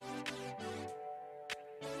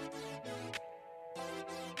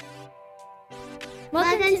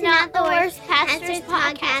Welcome to Not the Worst Pastors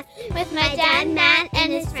Podcast with my dad Matt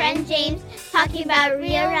and his friend James talking about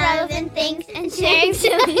real relevant things and sharing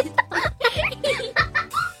stories.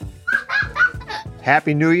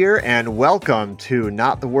 Happy New Year and welcome to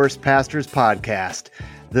Not the Worst Pastors Podcast.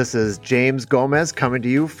 This is James Gomez coming to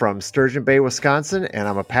you from Sturgeon Bay, Wisconsin, and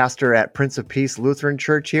I'm a pastor at Prince of Peace Lutheran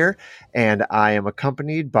Church here, and I am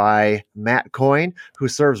accompanied by Matt Coyne, who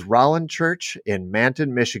serves Rollin Church in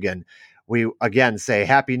Manton, Michigan. We again say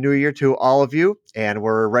Happy New Year to all of you, and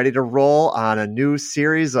we're ready to roll on a new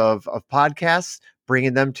series of podcasts,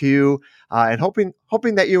 bringing them to you and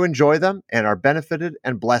hoping that you enjoy them and are benefited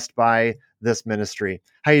and blessed by this ministry.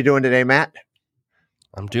 How you doing today, Matt?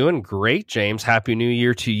 I'm doing great, James. Happy New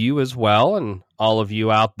Year to you as well, and all of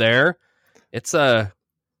you out there. It's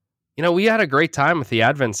we had a great time with the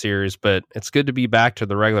Advent series, but it's good to be back to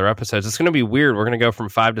the regular episodes. It's going to be weird. We're going to go from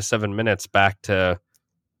 5 to 7 minutes back to.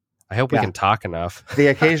 I hope we can talk enough. The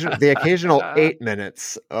occasional 8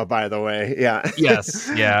 minutes, by the way. Yeah. Yes.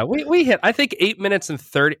 Yeah. We hit, I think 8 minutes and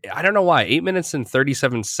 30. I don't know why. 8 minutes and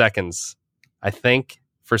 37 seconds. I think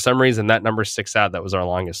for some reason that number sticks out. That was our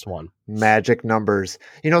longest one. Magic numbers.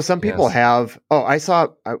 Some people have. Oh,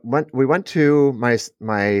 we went to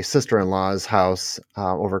my sister-in-law's house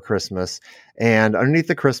over Christmas, and underneath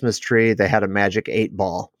the Christmas tree they had a magic 8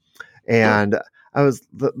 ball, and. I was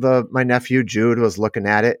my nephew Jude was looking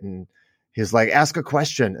at it and he was like, ask a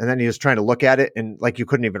question. And then he was trying to look at it and like you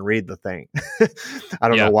couldn't even read the thing. I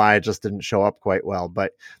don't know why it just didn't show up quite well.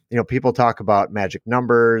 But, people talk about magic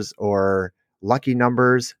numbers or lucky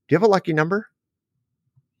numbers. Do you have a lucky number?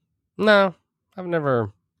 No, I've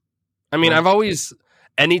never. I mean, I've always,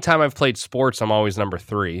 anytime I've played sports, I'm always number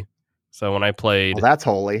 3. So when I played. Well, that's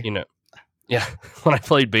holy. When I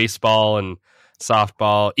played baseball and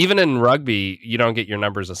softball, even in rugby, you don't get your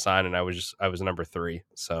numbers assigned, and I was number 3.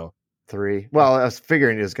 So 3. Well, I was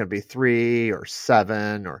figuring it was going to be 3 or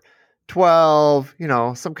 7 or 12.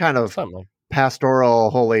 Some kind of pastoral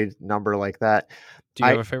holy number like that. Do you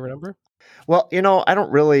have a favorite number? Well, I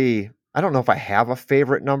don't know if I have a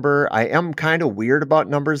favorite number. I am kind of weird about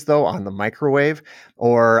numbers though on the microwave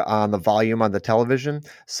or on the volume on the television.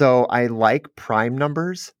 So I like prime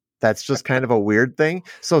numbers. That's just kind of a weird thing.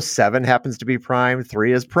 So 7 happens to be prime.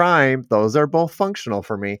 3 is prime. Those are both functional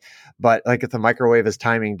for me. But like if the microwave is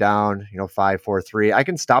timing down, 5, 4, 3, I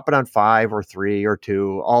can stop it on 5 or 3 or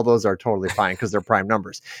 2. All those are totally fine because they're prime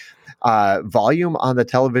numbers. Volume on the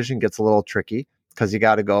television gets a little tricky because you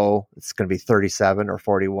got to go, it's going to be 37 or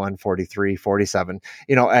 41, 43, 47,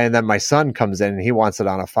 and then my son comes in and he wants it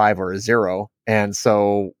on a 5 or a 0. And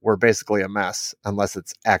so we're basically a mess unless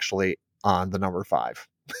it's actually on the number 5.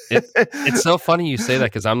 It's so funny you say that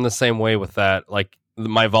because I'm the same way with that. Like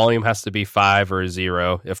my volume has to be 5 or a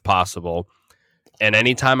 0 if possible. And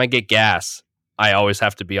anytime I get gas, I always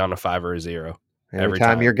have to be on a 5 or a 0. Every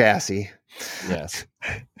time you're gassy. Yes.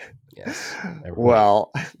 Yes.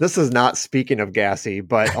 Well, this is not speaking of gassy,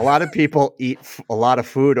 but a lot of people eat a lot of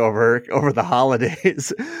food over the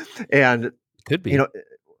holidays, and could be,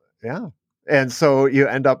 yeah. And so you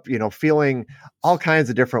end up, feeling all kinds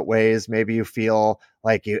of different ways. Maybe you feel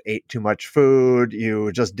like you ate too much food,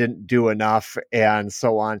 you just didn't do enough, and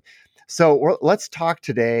so on. So let's talk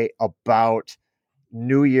today about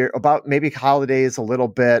New Year, about maybe holidays a little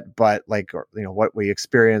bit, but what we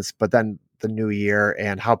experience, but then the New Year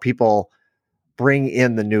and how people bring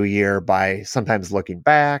in the New Year by sometimes looking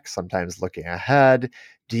back, sometimes looking ahead.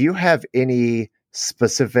 Do you have any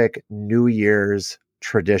specific New Year's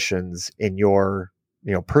traditions in your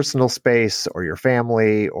personal space or your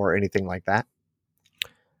family or anything like that?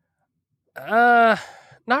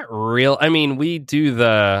 Not real. I mean, we do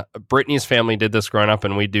Brittany's family did this growing up,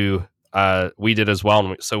 and we did as well.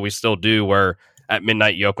 And so we still do, where at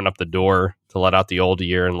midnight you open up the door to let out the old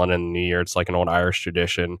year and let in the new year. It's like an old Irish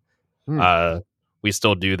tradition. We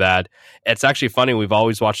still do that. It's actually funny. We've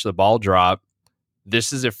always watched the ball drop.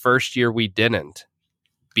 This is the first year we didn't,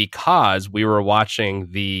 because we were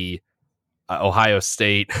watching the Ohio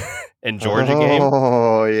State and Georgia game.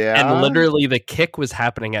 Oh, yeah. And literally the kick was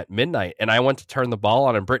happening at midnight. And I went to turn the ball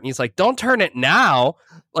on, and Brittany's like, don't turn it now.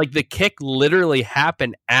 Like the kick literally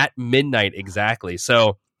happened at midnight exactly.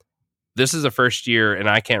 So this is the first year, and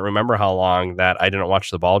I can't remember how long, that I didn't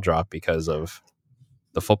watch the ball drop because of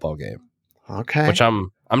the football game. Okay. Which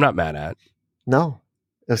I'm not mad at. No.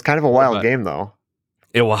 It was kind of a wild game, though.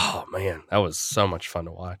 Oh, man. That was so much fun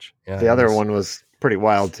to watch. Yeah, the other one was pretty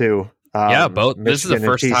wild, too. Both. Michigan, this is the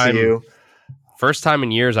first time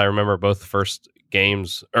in years I remember both first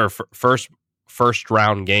games, or first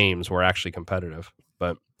round games, were actually competitive.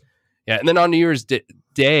 But yeah, and then on New Year's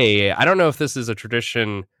Day, I don't know if this is a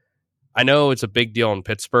tradition I know it's a big deal in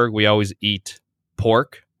Pittsburgh. We always eat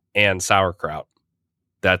pork and sauerkraut.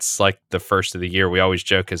 That's like the first of the year. We always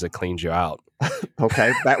joke because it cleans you out.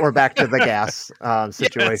 Okay, we're back to the gas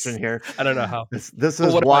situation here. I don't know how. This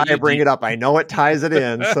is why I bring it up. I know it ties it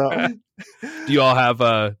in. So, do you all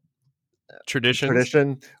have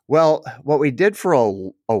tradition? Well, what we did for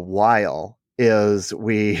a while is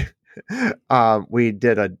we did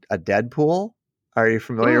a Deadpool. Are you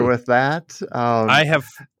familiar with that?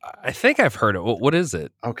 I think I've heard it. What is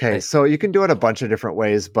it? Okay, so you can do it a bunch of different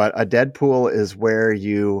ways, but a Deadpool is where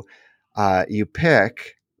you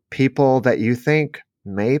pick people that you think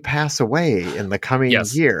may pass away in the coming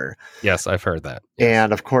year. Yes, I've heard that. Yes.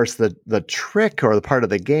 And of course, the trick or the part of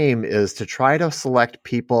the game is to try to select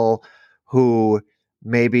people who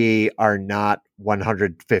maybe are not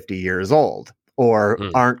 150 years old or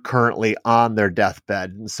aren't currently on their deathbed.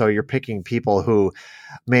 And so you're picking people who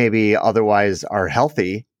maybe otherwise are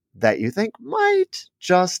healthy that you think might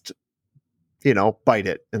just, bite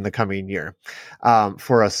it in the coming year.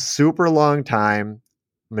 For a super long time,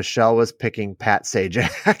 Michelle was picking Pat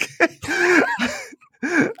Sajak.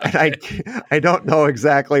 And I don't know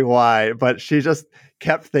exactly why, but she just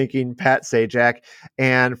kept thinking Pat Sajak.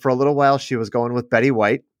 And for a little while, she was going with Betty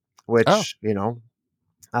White, which, we know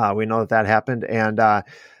that happened. And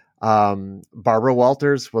Barbara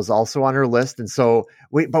Walters was also on her list. And so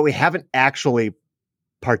we haven't actually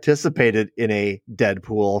participated in a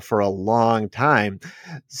Deadpool for a long time.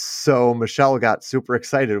 So Michelle got super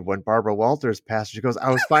excited when Barbara Walters passed. She goes,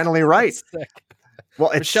 I was finally right.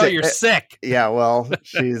 Well, Michelle, you're sick. Yeah, well,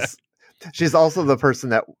 she's also the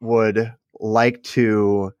person that would like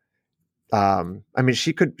to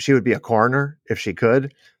she would be a coroner if she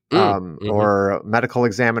could, or a medical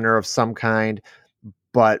examiner of some kind.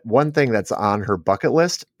 But one thing that's on her bucket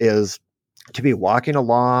list is to be walking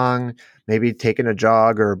along, maybe taking a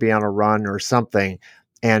jog or be on a run or something,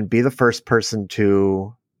 and be the first person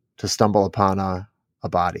to stumble upon a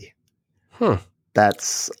body.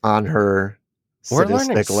 That's on her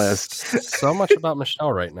sadistic list. So much about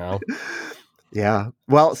Michelle right now. Yeah.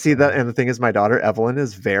 Well, see that, and the thing is, my daughter Evelyn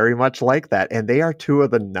is very much like that, and they are two of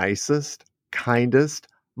the nicest, kindest,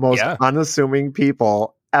 most unassuming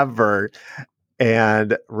people ever.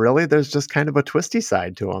 And really, there's just kind of a twisty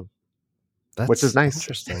side to them, which is nice.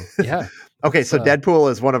 Interesting. Yeah. Okay, so Deadpool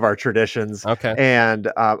is one of our traditions. Okay. And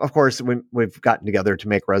of course, we've gotten together to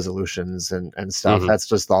make resolutions and stuff. That's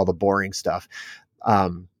just all the boring stuff.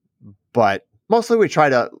 But mostly we try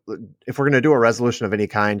to, if we're going to do a resolution of any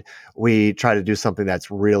kind, we try to do something that's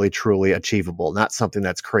really, truly achievable, not something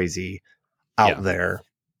that's crazy out there.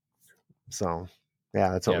 So, yeah,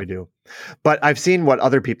 that's what we do. But I've seen what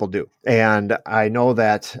other people do. And I know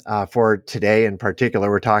that for today in particular,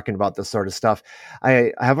 we're talking about this sort of stuff.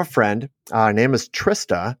 I have a friend, her name is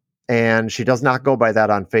Trista, and she does not go by that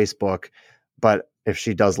on Facebook. But if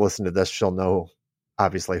she does listen to this, she'll know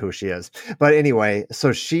obviously who she is. But anyway,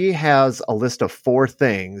 so she has a list of 4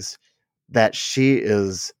 things that she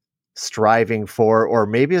is striving for, or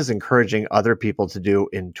maybe is encouraging other people to do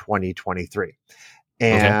in 2023.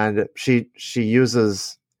 And she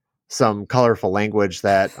uses some colorful language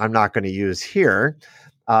that I'm not going to use here.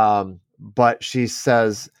 But she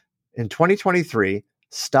says in 2023,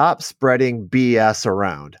 stop spreading BS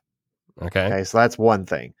around. Okay. So that's one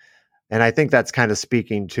thing. And I think that's kind of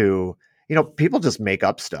speaking to, people just make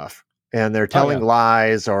up stuff and they're telling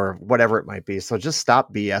lies or whatever it might be. So just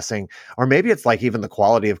stop BSing, or maybe it's like even the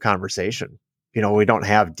quality of conversation. We don't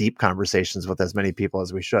have deep conversations with as many people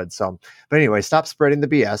as we should. So, but anyway, stop spreading the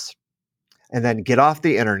BS and then get off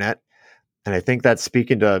the internet. And I think that's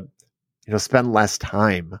speaking to, spend less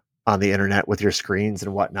time on the internet with your screens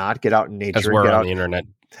and whatnot. Get out in nature. As we're on the internet.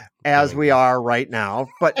 As we are right now.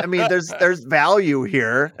 But I mean, there's value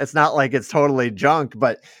here. It's not like it's totally junk,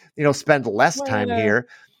 but, spend less time here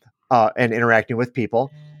and interacting with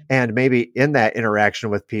people. And maybe in that interaction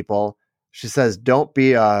with people, she says, don't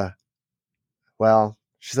be a body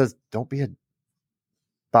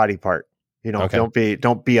part, don't be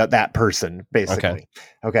that person, basically.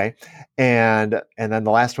 Okay. And then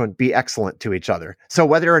the last one, be excellent to each other. So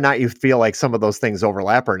whether or not you feel like some of those things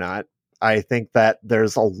overlap or not, I think that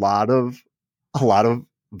there's a lot of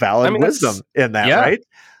valid wisdom in that, right?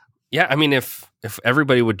 Yeah. I mean, if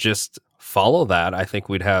everybody would just follow that, I think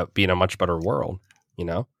we'd be in a much better world,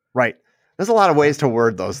 Right. There's a lot of ways to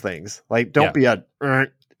word those things. Like, don't be a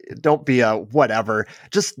whatever.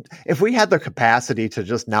 Just, if we had the capacity to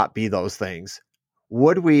just not be those things,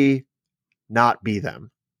 would we not be them?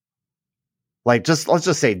 Like, let's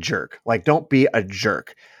just say jerk. Like, don't be a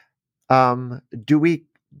jerk. Do we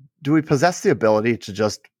possess the ability to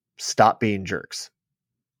just stop being jerks?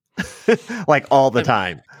 like all the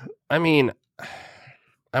time. I mean,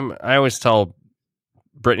 I always tell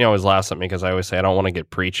Brittany always laughs at me because I always say I don't want to get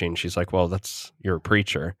preaching. She's like, well, you're a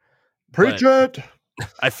preacher. Preach it.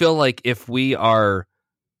 I feel like if we are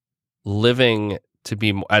living to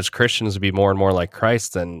be as Christians to be more and more like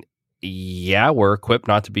Christ, then yeah, we're equipped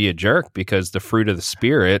not to be a jerk, because the fruit of the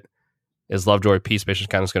Spirit is love, joy, peace, patience,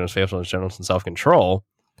 kindness, goodness, faithfulness, gentleness, and self-control.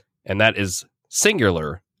 And that is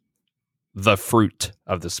singular, the fruit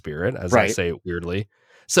of the Spirit, as I say it weirdly.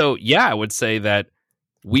 So yeah, I would say that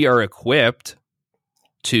we are equipped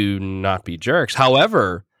to not be jerks.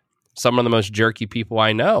 However, some of the most jerky people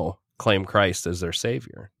I know claim Christ as their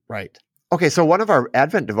Savior. Right. Okay, so one of our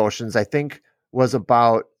Advent devotions, I think, was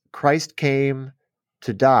about Christ came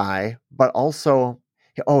to die, but also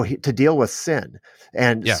to deal with sin.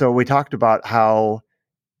 And so we talked about how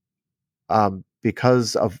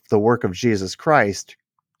because of the work of Jesus Christ,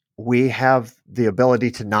 we have the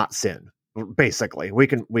ability to not sin. Basically, we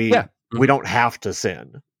don't have to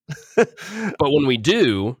sin. But when we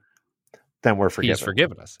do, then we're forgiven. He's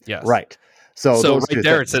forgiven us. Yes. Right. So right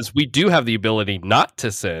there, it says we do have the ability not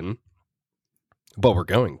to sin, but we're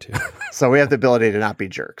going to. So we have the ability to not be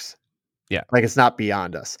jerks. Yeah. Like it's not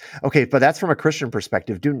beyond us. Okay, but that's from a Christian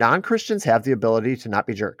perspective. Do non-Christians have the ability to not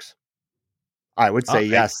be jerks? I would say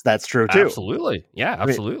yes, that's true too. Absolutely. Yeah,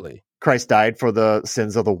 absolutely. I mean, Christ died for the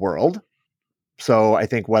sins of the world. So I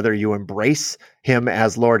think whether you embrace him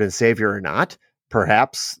as Lord and Savior or not,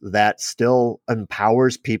 perhaps that still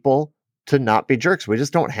empowers people to not be jerks. We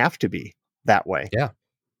just don't have to be that way. Yeah.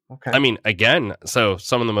 Okay. I mean, again, so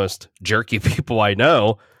some of the most jerky people I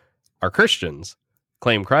know are Christians,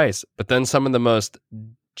 claim Christ, but then some of the most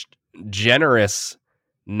generous,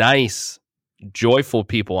 nice, joyful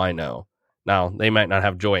people I know. Now, they might not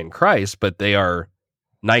have joy in Christ, but they are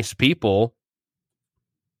nice people.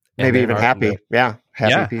 Maybe even happy.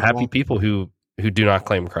 Happy people who do not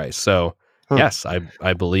claim Christ. So, yes,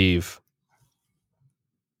 I believe,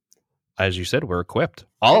 as you said, we're equipped.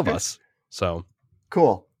 All of us. So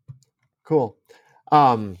cool.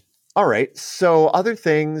 All right. So other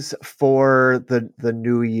things for the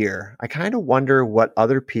new year. I kind of wonder what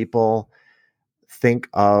other people think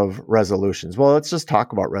of resolutions. Well, let's just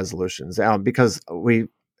talk about resolutions because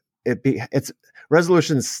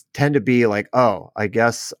resolutions tend to be like, oh, I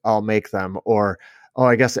guess I'll make them, or oh,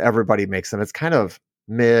 I guess everybody makes them. It's kind of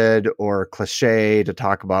mid or cliche to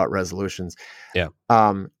talk about resolutions. Yeah.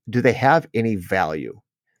 Do they have any value?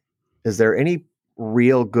 Is there any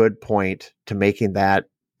real good point to making that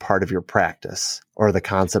part of your practice or the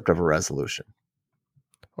concept of a resolution?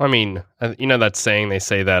 I mean, that saying, they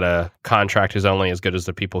say that a contract is only as good as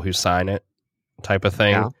the people who sign it, type of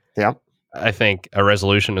thing. Yeah. I think a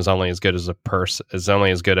resolution is only as good as as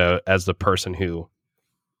the person who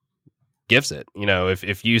gives it.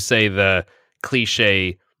 If you say the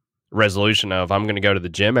cliche resolution of I'm going to go to the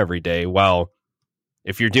gym every day, well,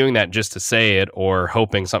 if you're doing that just to say it or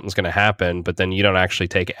hoping something's going to happen, but then you don't actually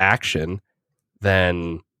take action,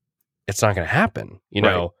 then it's not going to happen.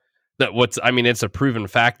 It's a proven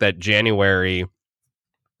fact that January,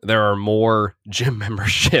 there are more gym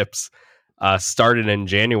memberships started in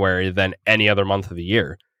January than any other month of the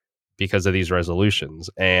year because of these resolutions.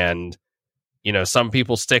 And, some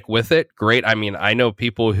people stick with it. Great. I mean, I know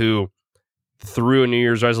people who threw a New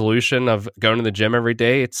Year's resolution of going to the gym every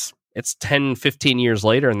day. It's 10, 15 years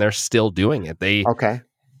later and they're still doing it. They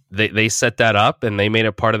set that up and they made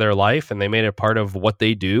it part of their life and they made it part of what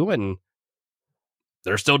they do and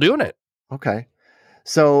they're still doing it. Okay.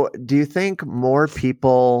 So do you think more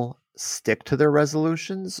people stick to their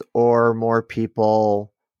resolutions or more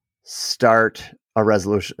people start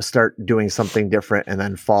doing something different and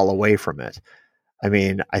then fall away from it? I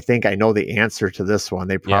mean, I think I know the answer to this one.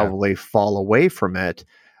 They probably fall away from it.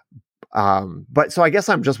 But so I guess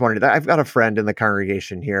I'm just wondering, I've got a friend in the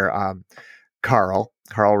congregation here, Carl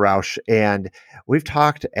Rausch, and we've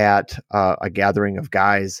talked at a gathering of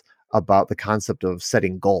guys about the concept of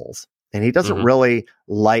setting goals. And he doesn't really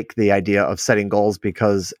like the idea of setting goals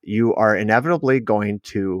because you are inevitably going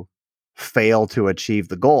to fail to achieve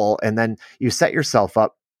the goal. And then you set yourself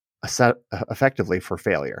up effectively for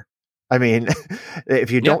failure. I mean,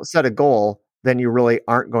 if you don't set a goal, then you really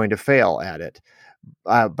aren't going to fail at it.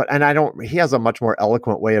 He has a much more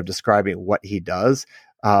eloquent way of describing what he does,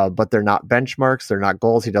 but they're not benchmarks. They're not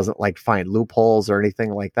goals. He doesn't like find loopholes or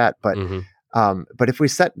anything like that. But if we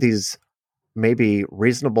set these maybe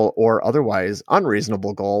reasonable or otherwise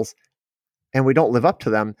unreasonable goals and we don't live up to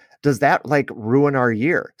them, does that like ruin our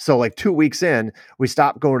year? So like 2 weeks in, we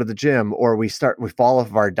stop going to the gym or we fall off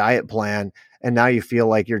of our diet plan. And now you feel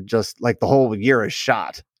like you're just like the whole year is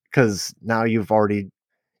shot because now you've already,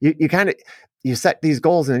 you kind of, you set these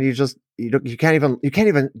goals and you can't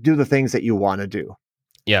even do the things that you want to do.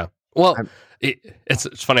 Yeah. Well,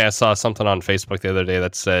 it's funny. I saw something on Facebook the other day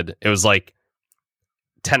that said it was like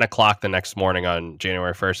 10 o'clock the next morning on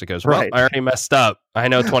January 1st. It goes, well, I already messed up. I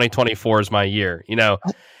know 2024 is my year.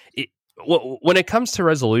 When it comes to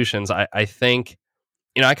resolutions, I think,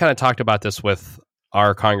 I kind of talked about this with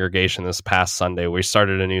our congregation this past Sunday. We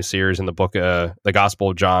started a new series in the book, the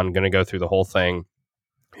Gospel of John, going to go through the whole thing.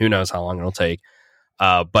 Who knows how long it'll take.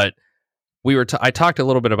 But I talked a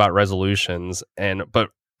little bit about resolutions, but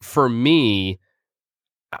for me,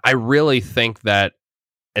 I really think that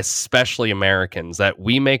especially Americans, that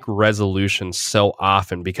we make resolutions so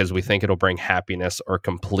often because we think it'll bring happiness or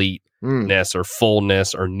completeness or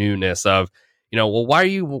fullness or newness of, well, why do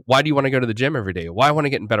you want to go to the gym every day? Why I want to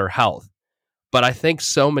get in better health? But I think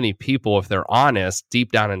so many people, if they're honest,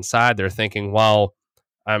 deep down inside, they're thinking, well,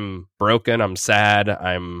 I'm broken, I'm sad,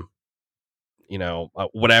 I'm,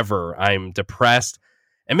 whatever, I'm depressed.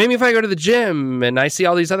 And maybe if I go to the gym and I see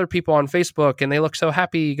all these other people on Facebook and they look so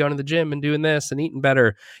happy going to the gym and doing this and eating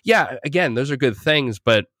better. Yeah, again, those are good things,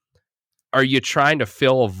 but are you trying to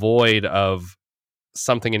fill a void of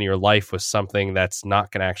something in your life with something that's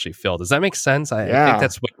not going to actually fill? Does that make sense? I think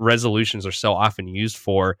that's what resolutions are so often used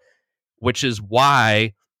for, which is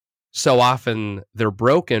why so often they're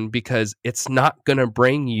broken, because it's not going to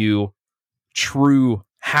bring you true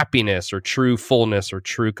happiness or true fullness or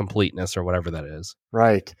true completeness or whatever that is.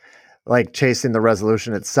 Right. Like chasing the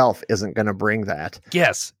resolution itself isn't going to bring that.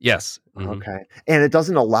 Yes. Mm-hmm. Okay. And it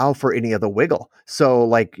doesn't allow for any of the wiggle. So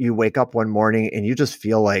like you wake up one morning and you just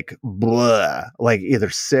feel like blah, like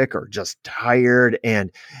either sick or just tired.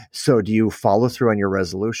 And so do you follow through on your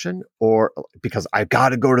resolution, or because I got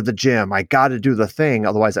to go to the gym, I got to do the thing,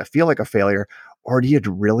 otherwise I feel like a failure? Or do you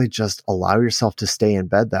really just allow yourself to stay in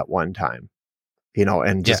bed that one time,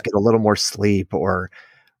 and just get a little more sleep or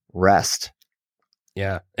rest?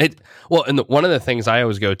 Yeah. One of the things I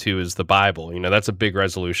always go to is the Bible. That's a big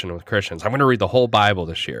resolution with Christians. I'm going to read the whole Bible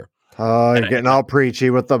this year. Oh, you're getting all preachy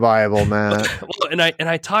with the Bible, man.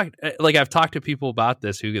 I've talked to people about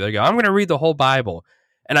this who they go, I'm going to read the whole Bible.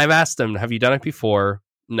 And I've asked them, have you done it before?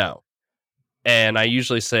 No. And I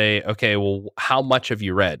usually say, okay, well, how much have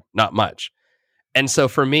you read? Not much. And so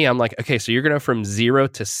for me, I'm like, okay, so you're going to go from 0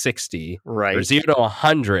 to 60, right, or 0 to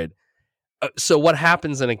 100. So what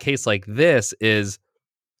happens in a case like this is,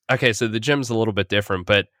 okay, so the gym's a little bit different,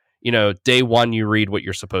 but day 1, you read what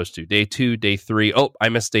you're supposed to. Day 2, day 3, oh, I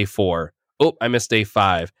missed day 4. Oh, I missed day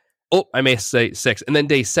 5. Oh, I missed day 6. And then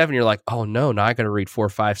day 7, you're like, oh no, now I got to read 4,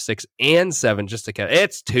 5, 6, and 7 just to catch.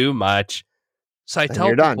 It's too much. So I tell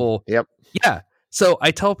people, yep. Yeah. So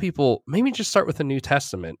I tell people, maybe just start with the New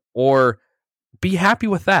Testament, or be happy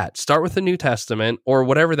with that. Start with the New Testament or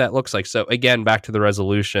whatever that looks like. So again, back to the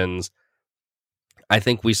resolutions. I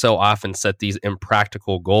think we so often set these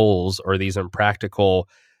impractical goals or these impractical.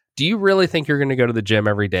 Do you really think you're going to go to the gym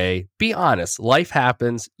every day? Be honest. Life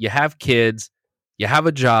happens. You have kids. You have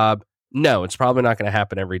a job. No, it's probably not going to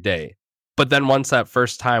happen every day. But then once that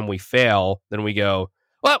first time we fail, then we go,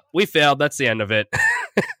 well, we failed. That's the end of it.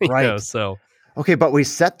 Right. So, okay, but we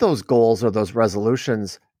set those goals or those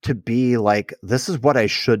resolutions to be like, this is what I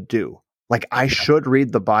should do. Like, I should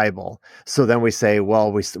read the Bible. So then we say,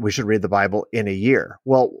 well, we should read the Bible in a year.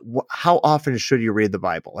 Well, how often should you read the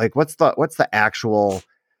Bible? Like, what's the actual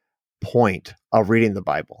point of reading the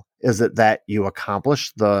Bible? Is it that you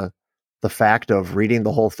accomplish the fact of reading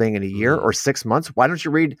the whole thing in a year or 6 months? Why don't you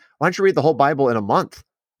read the whole Bible in a month?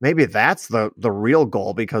 Maybe that's the real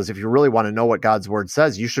goal, because if you really want to know what God's word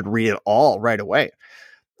says, you should read it all right away.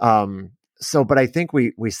 But I think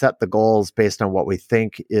we set the goals based on what we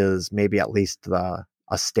think is maybe at least a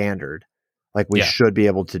standard. Like we should be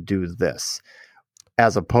able to do this,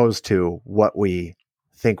 as opposed to what we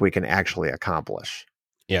think we can actually accomplish.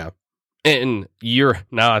 Yeah. And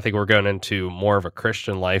now I think we're going into more of a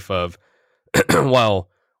Christian life of, well,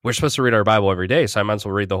 we're supposed to read our Bible every day, so I might as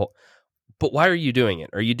well read the whole. But why are you doing it?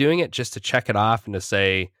 Are you doing it just to check it off and to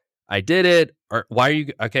say, I did it? Or why are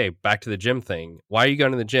you, okay, back to the gym thing. Why are you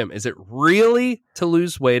going to the gym? Is it really to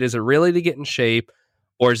lose weight? Is it really to get in shape?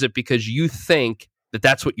 Or is it because you think that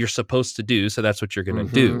that's what you're supposed to do, so that's what you're going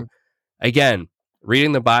to do? Again,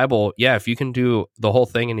 reading the Bible, yeah, if you can do the whole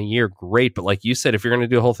thing in a year, great. But like you said, if you're going to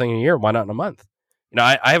do the whole thing in a year, why not in a month?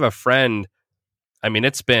 I have a friend,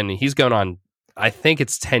 he's going on, I think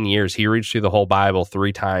it's 10 years. He reads through the whole Bible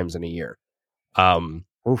 3 times in a year.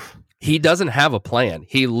 He doesn't have a plan.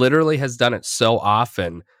 He literally has done it so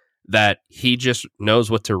often that he just knows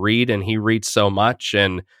what to read, and he reads so much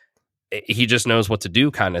and he just knows what to do,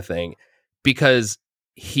 kind of thing. Because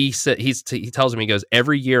he said, he tells me, he goes,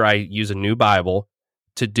 every year I use a new Bible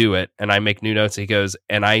to do it, and I make new notes. He goes,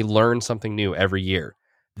 and I learn something new every year.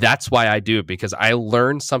 That's why I do it, because I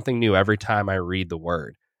learn something new every time I read the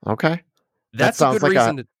Word. Okay. That's a good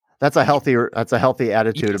reason. That's a healthy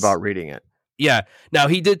attitude Yes. about reading it. Yeah. Now,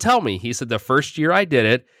 he did tell me, he said the first year I did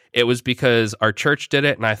it, it was because our church did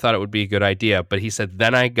it and I thought it would be a good idea. But he said,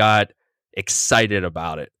 then I got excited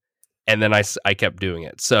about it. And then I kept doing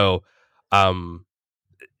it. So,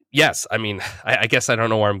 yes, I mean, I guess I don't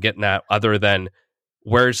know where I'm getting at, other than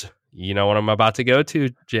you know what I'm about to go to,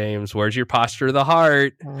 James. Where's your posture of the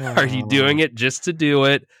heart? Are you doing it just to do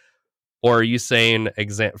it? Or are you saying,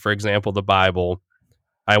 for example, the Bible,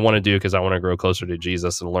 I want to do because I want to grow closer to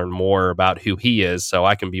Jesus and learn more about who he is so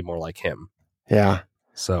I can be more like him? Yeah.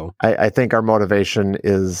 So I think our motivation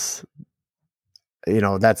is,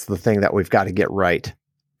 that's the thing that we've got to get right.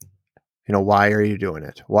 Why are you doing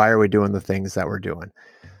it? Why are we doing the things that we're doing?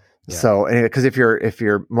 Yeah. So, because if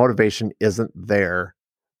your motivation isn't there,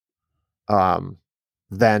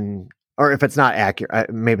 then, or if it's not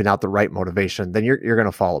accurate, maybe not the right motivation, then you're going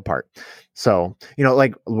to fall apart. So,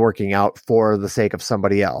 like working out for the sake of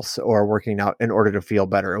somebody else, or working out in order to feel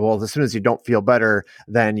better. Well, as soon as you don't feel better,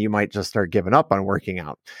 then you might just start giving up on working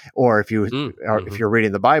out. Or if you're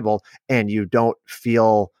reading the Bible and you don't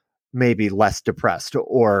feel maybe less depressed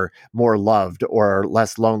or more loved or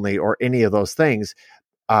less lonely or any of those things,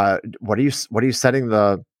 what are you setting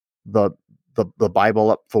the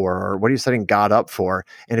Bible up for, or what are you setting God up for?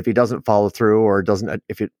 And if he doesn't follow through, or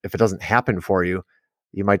if it doesn't happen for you,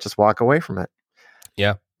 you might just walk away from it.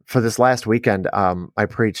 Yeah. For this last weekend, I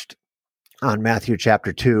preached on Matthew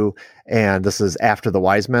chapter 2, and this is after the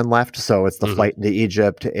wise men left. So it's the flight into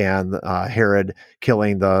Egypt and Herod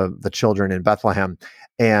killing the children in Bethlehem.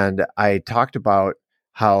 And I talked about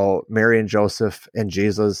how Mary and Joseph and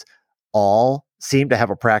Jesus all seem to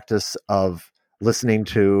have a practice of listening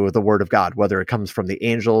to the word of God, whether it comes from the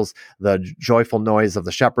angels, the joyful noise of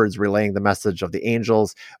the shepherds relaying the message of the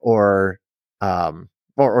angels, or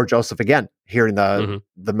Joseph again hearing the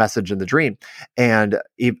message in the dream, and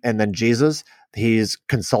then Jesus, he's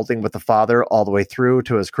consulting with the Father all the way through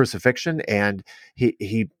to his crucifixion, and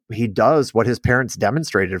he does what his parents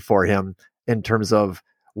demonstrated for him in terms of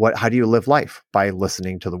how do you live life? By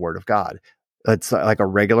listening to the word of God. It's like a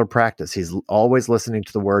regular practice. He's always listening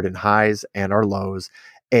to the word in highs and our lows,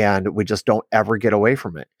 and we just don't ever get away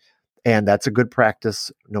from it. And that's a good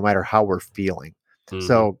practice no matter how we're feeling.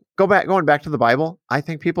 So going back to the Bible, I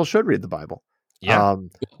think people should read the Bible. Yeah.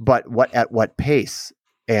 But at what pace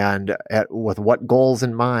and with what goals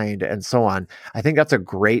in mind and so on. I think that's a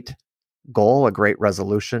great goal, a great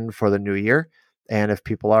resolution for the new year. And if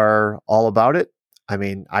people are all about it, I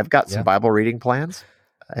mean, I've got some Bible reading plans,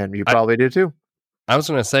 and you probably do too. I was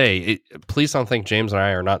going to say, please don't think James and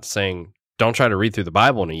I are not saying don't try to read through the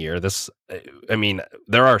Bible in a year.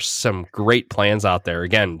 There are some great plans out there.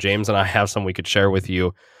 Again, James and I have some we could share with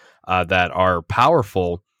you that are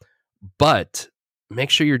powerful, but make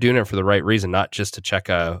sure you're doing it for the right reason, not just to check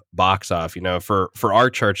a box off. For our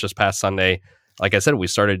church this past Sunday, like I said, we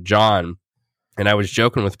started John, and I was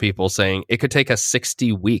joking with people saying it could take us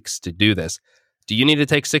 60 weeks to do this. Do you need to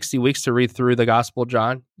take 60 weeks to read through the Gospel of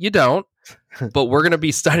John? You don't, but we're going to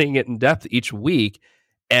be studying it in depth each week.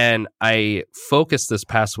 And I focused this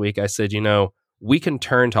past week. I said, we can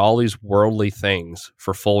turn to all these worldly things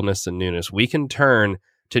for fullness and newness. We can turn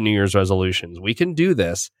to New Year's resolutions. We can do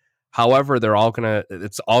this. However,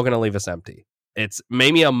 it's all going to leave us empty. It's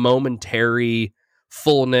maybe a momentary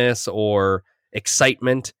fullness or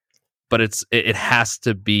excitement, but it has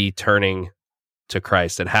to be turning to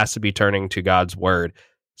Christ. It has to be turning to God's word.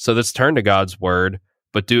 So let's turn to God's word,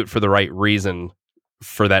 but do it for the right reason,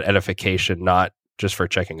 for that edification, not just for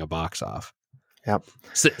checking a box off. Yep.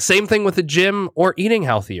 Same thing with the gym or eating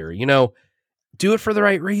healthier. Do it for the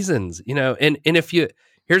right reasons. And if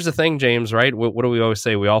here's the thing, James, right? What do we always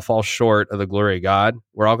say? We all fall short of the glory of God.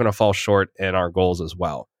 We're all going to fall short in our goals as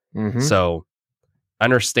well. Mm-hmm. So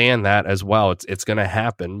understand that as well. It's going to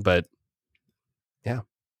happen, but yeah.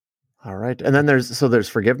 All right. And then there's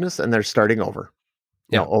forgiveness, and there's starting over.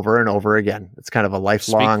 Over and over again. It's kind of a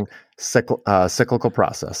lifelong cyclical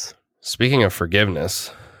process. Speaking of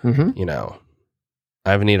forgiveness,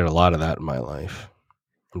 I've needed a lot of that in my life.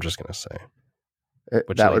 I'm just going to say.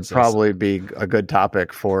 That would probably be a good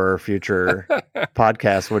topic for future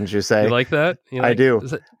podcasts, wouldn't you say? You like that? I do.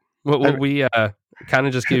 We kind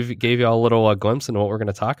of just gave you all a little glimpse into what we're going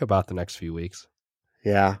to talk about the next few weeks.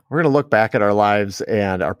 Yeah, we're going to look back at our lives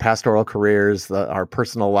and our pastoral careers, our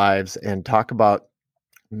personal lives, and talk about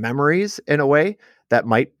memories in a way that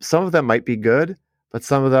some of them might be good, but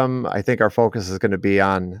some of them, I think our focus is going to be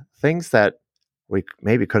on things that we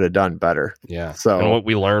maybe could have done better. Yeah. So, and what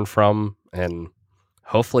we learned from, and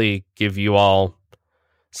hopefully give you all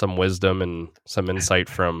some wisdom and some insight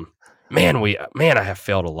from, man, I have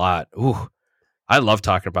failed a lot. Ooh, I love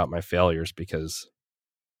talking about my failures because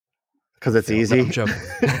it's easy. No, I'm joking.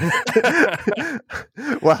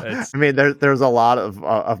 Well, I mean, there's a lot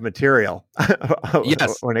of material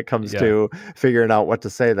yes. when it comes to figuring out what to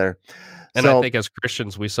say there. And I think as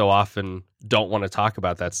Christians, we so often don't want to talk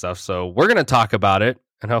about that stuff. So we're going to talk about it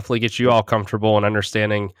and hopefully get you all comfortable and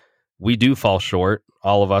understanding we do fall short,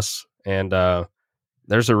 all of us. And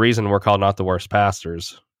there's a reason we're called Not the Worst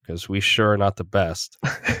Pastors, because we sure are not the best.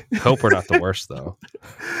 Hope we're not the worst, though.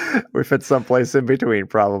 We fit someplace in between,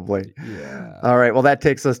 probably. Yeah. All right. Well, that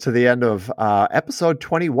takes us to the end of episode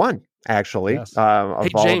 21, actually. Yes. Of hey,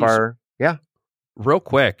 all James, of our... Yeah. Real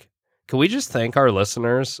quick, can we just thank our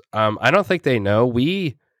listeners? I don't think they know.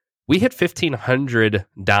 We hit 1,500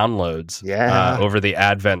 downloads over the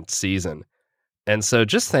Advent season. And so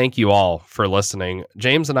just thank you all for listening.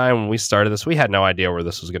 James and I, when we started this, we had no idea where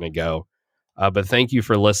this was going to go. But thank you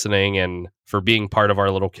for listening and for being part of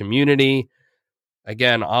our little community.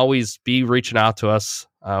 Again, always be reaching out to us.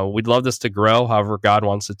 We'd love this to grow however God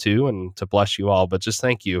wants it to, and to bless you all. But just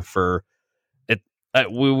thank you for it.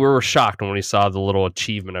 We were shocked when we saw the little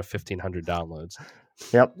achievement of 1,500 downloads.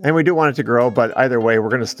 Yep. And we do want it to grow, but either way, we're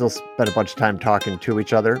going to still spend a bunch of time talking to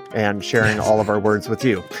each other and sharing all of our words with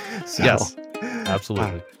you. So, yes,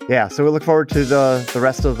 absolutely. Yeah. So we look forward to the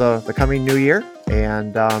rest of the coming new year.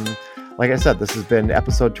 And like I said, this has been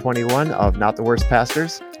episode 21 of Not the Worst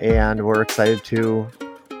Pastors, and we're excited to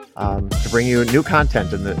bring you new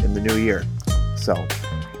content in the new year. So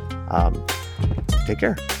take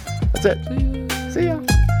care. That's it. See ya.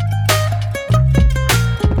 See ya.